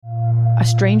a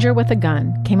stranger with a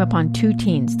gun came upon two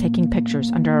teens taking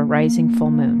pictures under a rising full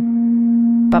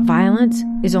moon. But violence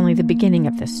is only the beginning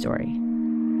of this story.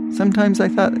 Sometimes I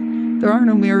thought, there are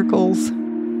no miracles.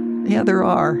 Yeah, there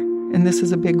are, and this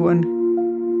is a big one.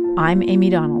 I'm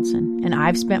Amy Donaldson, and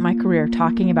I've spent my career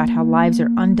talking about how lives are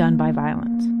undone by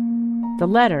violence. The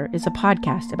Letter is a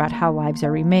podcast about how lives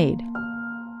are remade.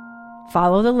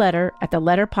 Follow The Letter at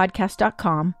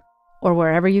theletterpodcast.com or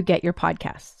wherever you get your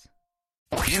podcasts.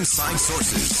 Inside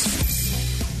Sources.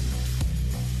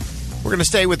 We're going to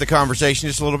stay with the conversation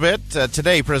just a little bit.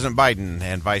 Today, President Biden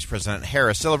and Vice President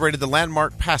Harris celebrated the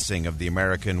landmark passing of the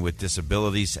American with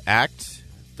Disabilities Act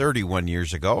 31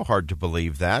 years ago. Hard to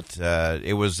believe that.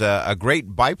 It was a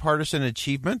great bipartisan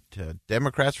achievement.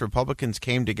 Democrats, Republicans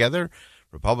came together.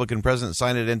 Republican president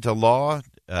signed it into law,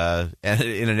 and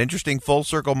in an interesting full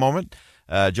circle moment.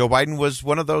 Joe Biden was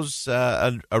one of those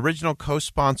original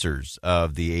co-sponsors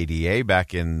of the ADA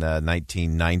back in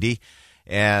 1990.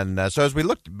 And so as we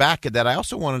looked back at that, I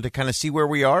also wanted to kind of see where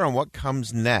we are and what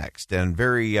comes next. And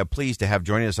very pleased to have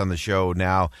joining us on the show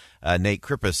now Nate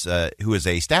Krippis, who is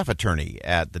a staff attorney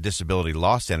at the Disability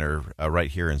Law Center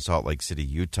right here in Salt Lake City,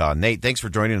 Utah. Nate, thanks for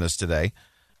joining us today.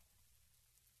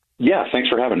 Yeah, thanks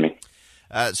for having me.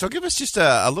 So give us just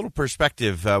a little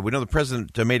perspective. We know the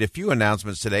president made a few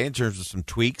announcements today in terms of some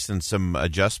tweaks and some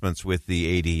adjustments with the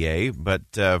ADA.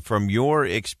 But from your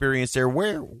experience there,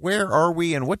 where are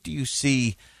we and what do you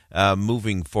see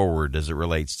moving forward as it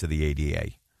relates to the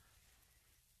ADA?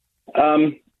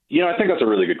 I think that's a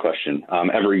really good question.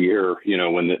 Every year,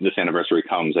 when this anniversary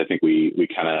comes, I think we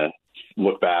kind of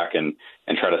look back and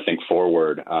try to think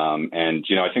forward. I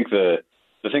think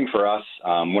the thing for us,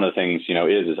 one of the things,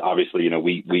 is obviously,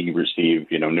 we receive,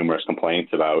 numerous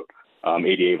complaints about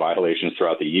ADA violations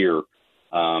throughout the year.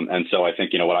 And so I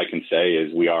think, what I can say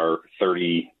is we are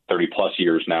 30 plus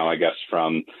years now, I guess,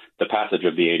 from the passage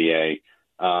of the ADA.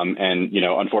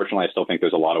 Unfortunately, I still think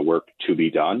there's a lot of work to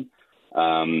be done.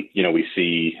 We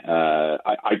see,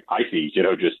 I see,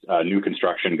 just new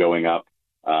construction going up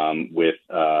with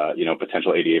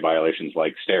potential ADA violations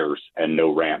like stairs and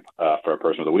no ramp for a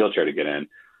person with a wheelchair to get in.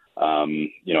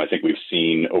 I think we've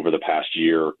seen over the past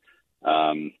year,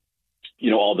 I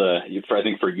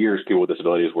think for years, people with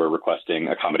disabilities were requesting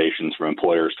accommodations from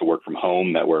employers to work from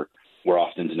home that were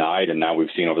often denied. And now we've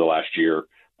seen over the last year,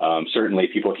 certainly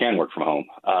people can work from home.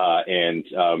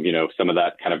 Some of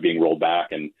that kind of being rolled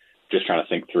back and just trying to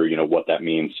think through, what that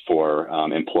means for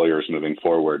employers moving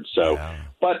forward. So, yeah.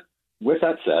 But with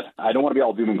that said, I don't want to be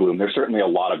all doom and gloom. There's certainly a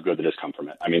lot of good that has come from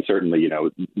it. I mean, certainly,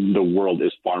 the world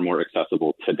is far more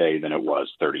accessible today than it was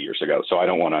 30 years ago. So I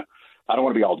don't want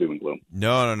to be all doom and gloom.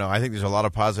 No. I think there's a lot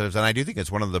of positives. And I do think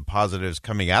it's one of the positives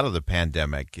coming out of the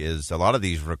pandemic is a lot of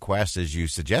these requests, as you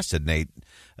suggested, Nate,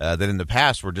 that in the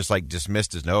past were just like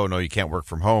dismissed as, no, you can't work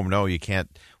from home. No, we can't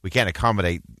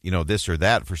accommodate, this or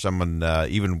that for someone,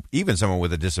 even someone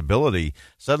with a disability.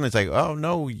 Suddenly it's like, oh,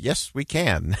 no, yes, we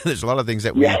can. There's a lot of things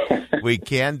that we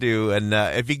can do. And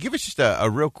if you give us just a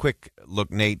real quick look,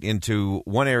 Nate, into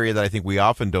one area that I think we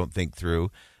often don't think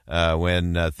through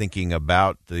when thinking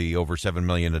about the over 7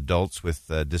 million adults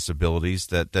with disabilities,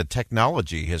 that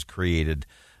technology has created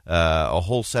a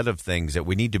whole set of things that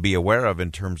we need to be aware of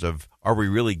in terms of, are we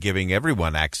really giving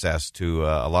everyone access to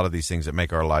a lot of these things that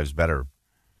make our lives better?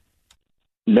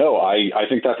 No, I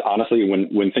think that's honestly,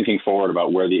 when thinking forward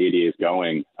about where the ADA is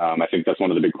going, I think that's one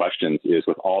of the big questions is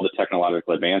with all the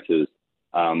technological advances,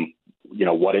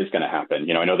 what is going to happen?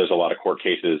 I know there's a lot of court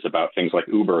cases about things like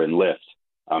Uber and Lyft,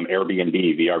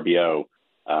 Airbnb, VRBO,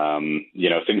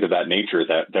 things of that nature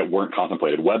that weren't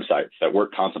contemplated, websites that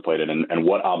weren't contemplated, and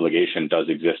what obligation does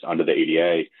exist under the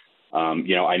ADA.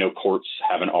 I know courts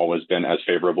haven't always been as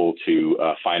favorable to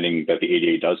finding that the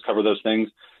ADA does cover those things.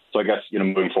 So I guess,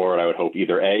 moving forward, I would hope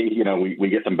either A, we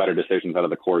get some better decisions out of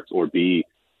the courts, or B,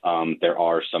 there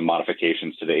are some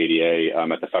modifications to the ADA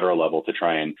at the federal level to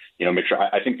try and, make sure.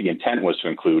 I think the intent was to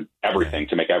include everything,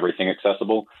 to make everything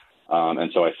accessible.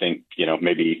 And so I think,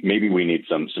 maybe we need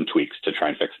some tweaks to try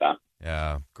and fix that.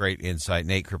 Yeah, great insight.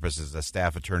 Nate Krippis is a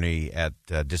staff attorney at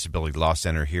Disability Law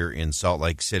Center here in Salt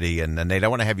Lake City. And Nate, I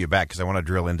want to have you back because I want to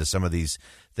drill into some of these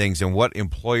things and what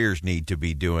employers need to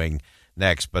be doing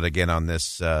next. But again, on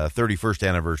this 31st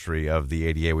anniversary of the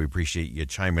ADA, we appreciate you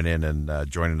chiming in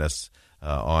and joining us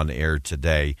on air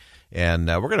today. And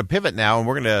we're going to pivot now, and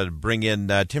we're going to bring in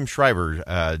Tim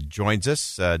Shriver, joins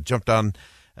us, jumped on,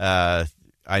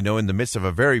 I know, in the midst of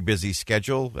a very busy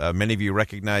schedule. Many of you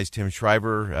recognize Tim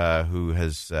Shriver, who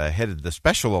has headed the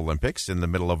Special Olympics in the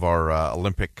middle of our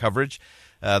Olympic coverage.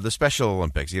 the Special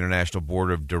Olympics, the International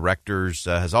Board of Directors,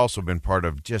 has also been part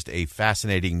of just a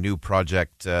fascinating new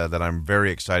project that I'm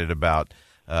very excited about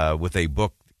with a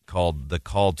book called The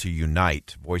Call to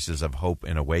Unite, Voices of Hope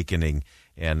and Awakening.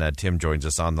 And Tim joins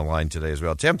us on the line today as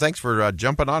well. Tim, thanks for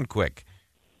jumping on quick.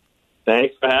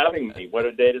 Thanks for having me. What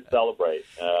a day to celebrate.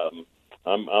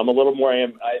 I'm a little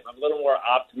more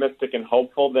optimistic and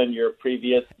hopeful than your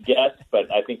previous guest, but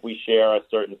I think we share a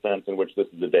certain sense in which this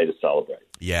is a day to celebrate.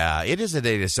 Yeah, it is a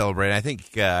day to celebrate. I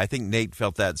think Nate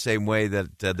felt that same way,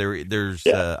 that there's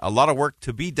a lot of work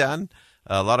to be done.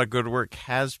 A lot of good work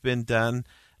has been done.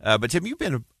 But Tim, you've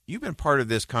been part of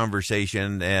this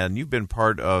conversation, and you've been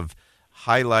part of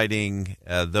highlighting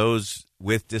those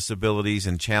with disabilities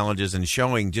and challenges, and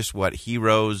showing just what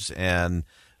heroes and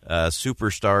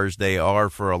superstars they are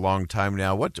for a long time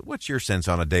now. What's your sense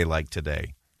on a day like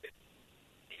today?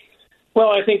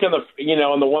 Well, I think on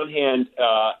the one hand,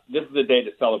 this is a day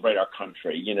to celebrate our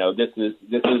country. This is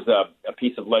a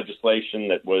piece of legislation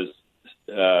that was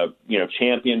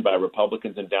championed by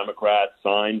Republicans and Democrats,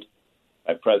 signed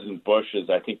by President Bush, as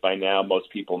I think by now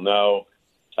most people know.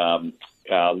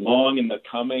 Long in the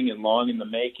coming and long in the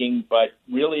making, but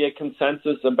really a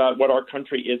consensus about what our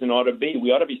country is and ought to be.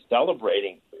 We ought to be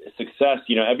celebrating success.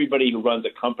 Everybody who runs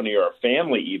a company or a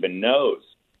family even knows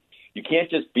you can't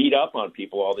just beat up on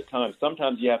people all the time.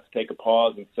 Sometimes you have to take a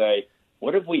pause and say,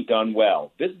 what have we done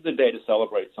well? This is the day to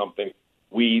celebrate something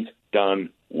we've done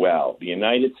well. The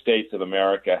United States of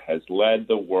America has led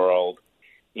the world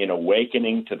in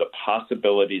awakening to the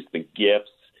possibilities, the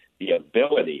gifts, the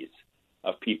abilities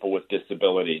of people with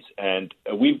disabilities. And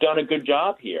we've done a good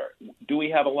job here. Do we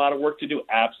have a lot of work to do?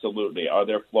 Absolutely. Are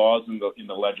there flaws in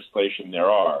the legislation? There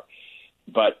are.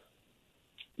 But,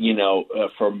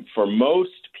 for most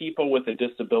people with a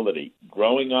disability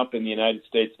growing up in the United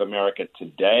States of America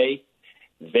today,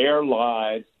 their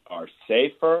lives are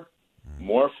safer,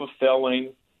 more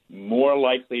fulfilling, more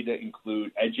likely to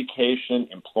include education,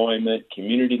 employment,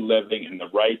 community living, and the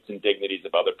rights and dignities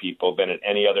of other people than at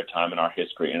any other time in our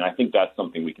history. And I think that's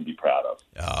something we can be proud of.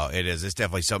 Oh, it is. It's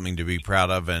definitely something to be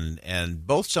proud of, and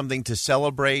both something to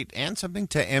celebrate and something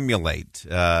to emulate.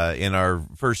 In our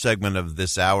first segment of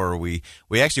this hour, we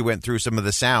actually went through some of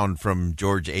the sound from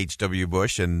George H.W.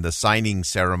 Bush and the signing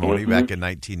ceremony back in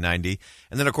 1990.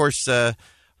 And then, of course,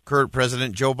 current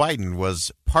President Joe Biden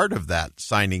was part of that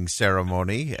signing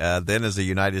ceremony, then as a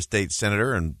United States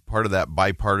Senator, and part of that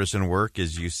bipartisan work,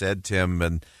 as you said, Tim.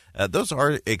 And those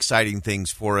are exciting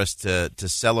things for us to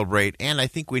celebrate, and I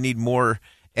think we need more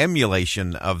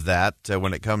emulation of that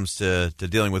when it comes to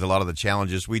dealing with a lot of the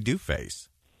challenges we do face.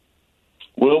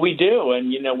 Well, we do,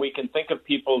 and we can think of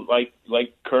people like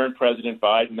current President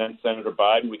Biden and Senator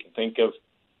Biden. We can think of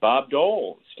Bob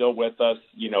Dole, still with us,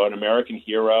 an American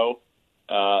hero,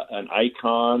 an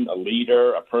icon, a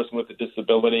leader, a person with a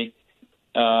disability.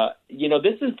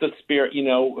 This is the spirit.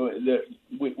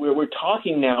 We're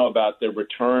talking now about the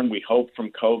return, we hope,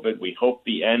 from COVID. We hope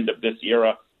the end of this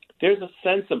era. There's a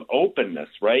sense of openness,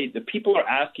 right? The people are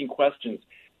asking questions.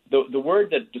 The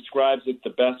word that describes it the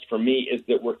best for me is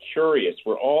that we're curious.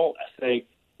 We're all saying,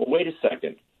 well, wait a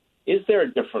second. Is there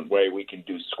a different way we can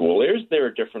do school? Is there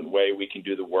a different way we can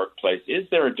do the workplace? Is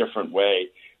there a different way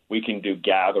we can do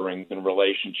gatherings and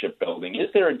relationship building? Is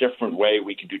there a different way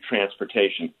we can do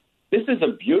transportation? This is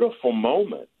a beautiful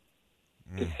moment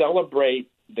to celebrate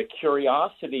the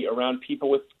curiosity around people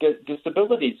with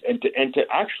disabilities and to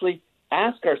actually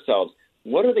ask ourselves,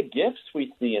 what are the gifts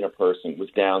we see in a person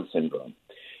with Down syndrome?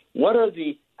 What are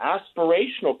the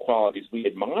aspirational qualities we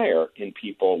admire in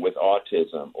people with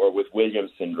autism or with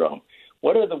Williams syndrome?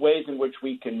 What are the ways in which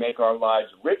we can make our lives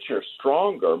richer,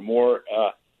 stronger, more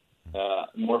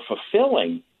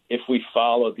fulfilling if we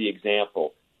follow the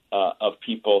example of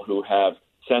people who have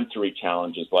sensory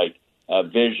challenges like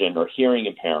vision or hearing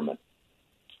impairment?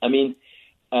 I mean,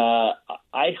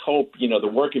 I hope, the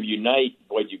work of Unite,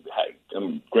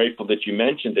 I'm grateful that you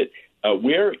mentioned it.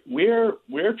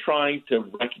 We're trying to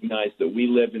recognize that we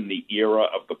live in the era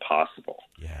of the possible,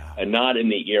 and not in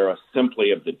the era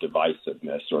simply of the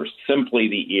divisiveness or simply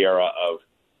the era of,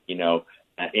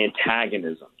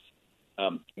 antagonisms.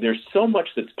 There's so much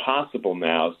that's possible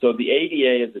now. So the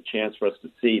ADA is a chance for us to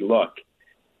see, look,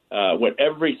 what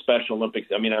every Special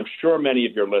Olympics, I'm sure many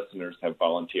of your listeners have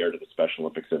volunteered at a Special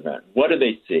Olympics event. What do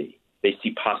they see? They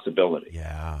see possibility.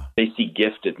 Yeah. They see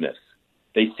giftedness.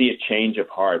 They see a change of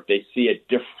heart. They see a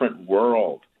different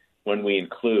world when we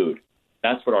include.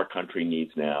 That's what our country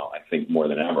needs now, I think, more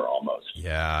than ever almost.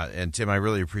 Yeah, and Tim, I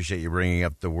really appreciate you bringing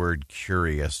up the word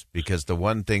curious, because the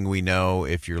one thing we know,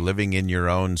 if you're living in your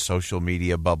own social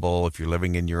media bubble, if you're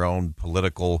living in your own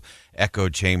political echo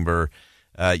chamber,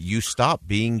 you stop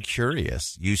being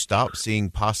curious. You stop seeing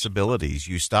possibilities.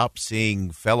 You stop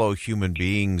seeing fellow human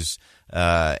beings,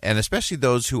 and especially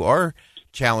those who are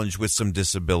challenged with some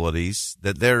disabilities,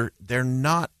 that they're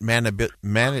not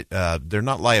they're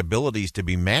not liabilities to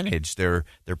be managed. They're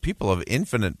people of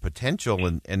infinite potential,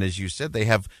 and as you said, they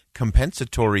have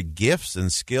compensatory gifts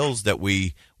and skills that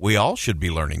we all should be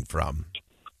learning from.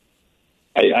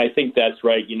 I think that's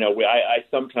right. I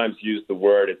sometimes use the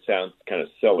word, it sounds kind of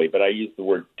silly, but I use the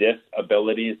word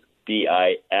disabilities,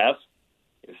 DIS,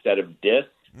 instead of dis,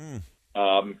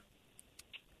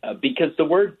 because the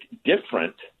word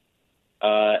different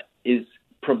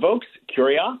provokes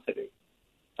curiosity.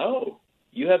 Oh,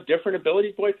 you have different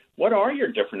abilities, boy. What are your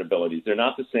different abilities? They're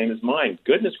not the same as mine.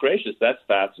 Goodness gracious, that's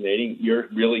fascinating. You're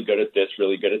really good at this,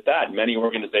 really good at that. Many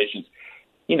organizations,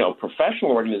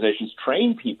 professional organizations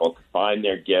train people to find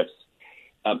their gifts.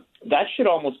 That should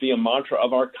almost be a mantra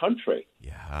of our country.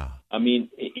 Yeah. I mean,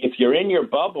 if you're in your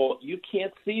bubble, you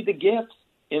can't see the gifts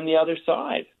in the other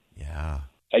side. Yeah.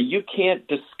 You can't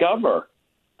discover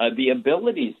the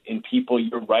abilities in people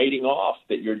you're writing off,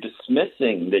 that you're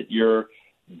dismissing, that you're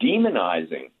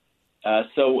demonizing.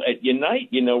 So at Unite,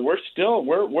 we're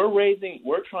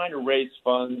trying to raise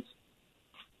funds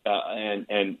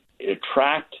and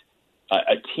attract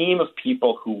a team of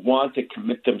people who want to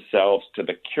commit themselves to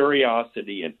the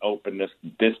curiosity and openness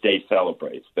this day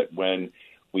celebrates, that when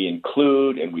we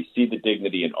include and we see the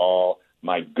dignity in all,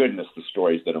 my goodness, the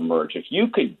stories that emerge. If you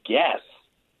could guess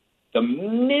the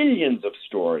millions of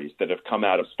stories that have come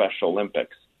out of Special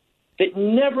Olympics, that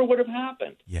never would have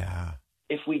happened. Yeah.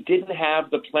 If we didn't have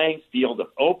the playing field of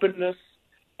openness,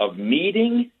 of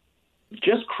meeting,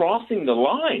 just crossing the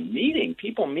line,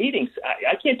 people meeting.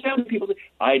 I can't tell you people.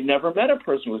 I had never met a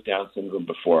person with Down syndrome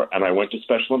before, and I went to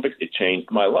Special Olympics. It changed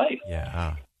my life.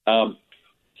 Yeah.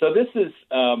 So this is,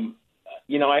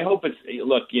 I hope it's,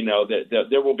 look, that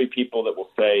there will be people that will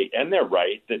say, and they're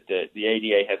right, that the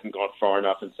ADA hasn't gone far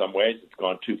enough in some ways. It's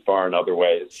gone too far in other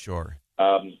ways. Sure.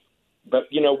 But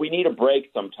we need a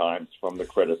break sometimes from the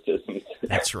criticisms.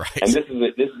 That's right. And this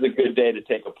is a good day to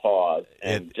take a pause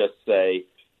and just say,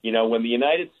 when the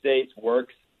United States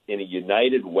works in a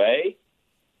united way,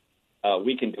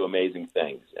 we can do amazing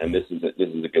things. And this is a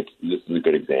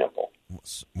good example.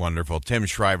 Wonderful. Tim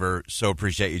Shriver, so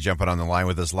appreciate you jumping on the line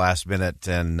with us last minute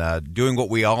and doing what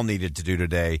we all needed to do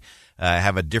today.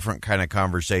 Have a different kind of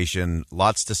conversation,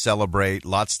 lots to celebrate,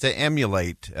 lots to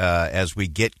emulate as we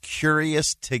get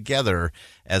curious together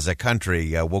as a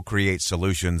country. We'll create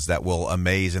solutions that will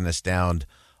amaze and astound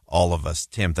all of us.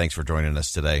 Tim, thanks for joining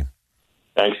us today.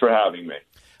 Thanks for having me.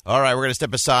 All right, we're going to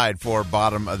step aside for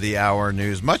bottom of the hour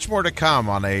news. Much more to come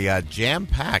on a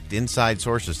jam-packed Inside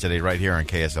Sources today right here on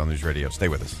KSL News Radio. Stay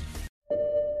with us.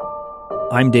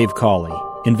 I'm Dave Cawley,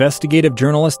 investigative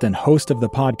journalist and host of the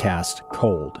podcast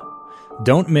Cold.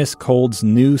 Don't miss Cold's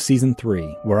new Season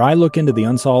 3, where I look into the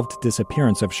unsolved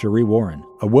disappearance of Cherie Warren,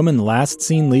 a woman last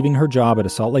seen leaving her job at a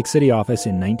Salt Lake City office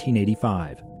in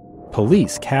 1985.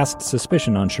 Police cast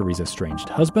suspicion on Cherie's estranged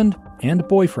husband and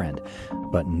boyfriend,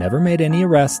 but never made any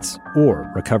arrests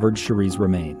or recovered Cherie's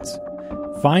remains.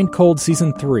 Find Cold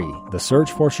Season 3, The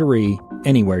Search for Cherie,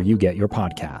 anywhere you get your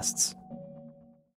podcasts.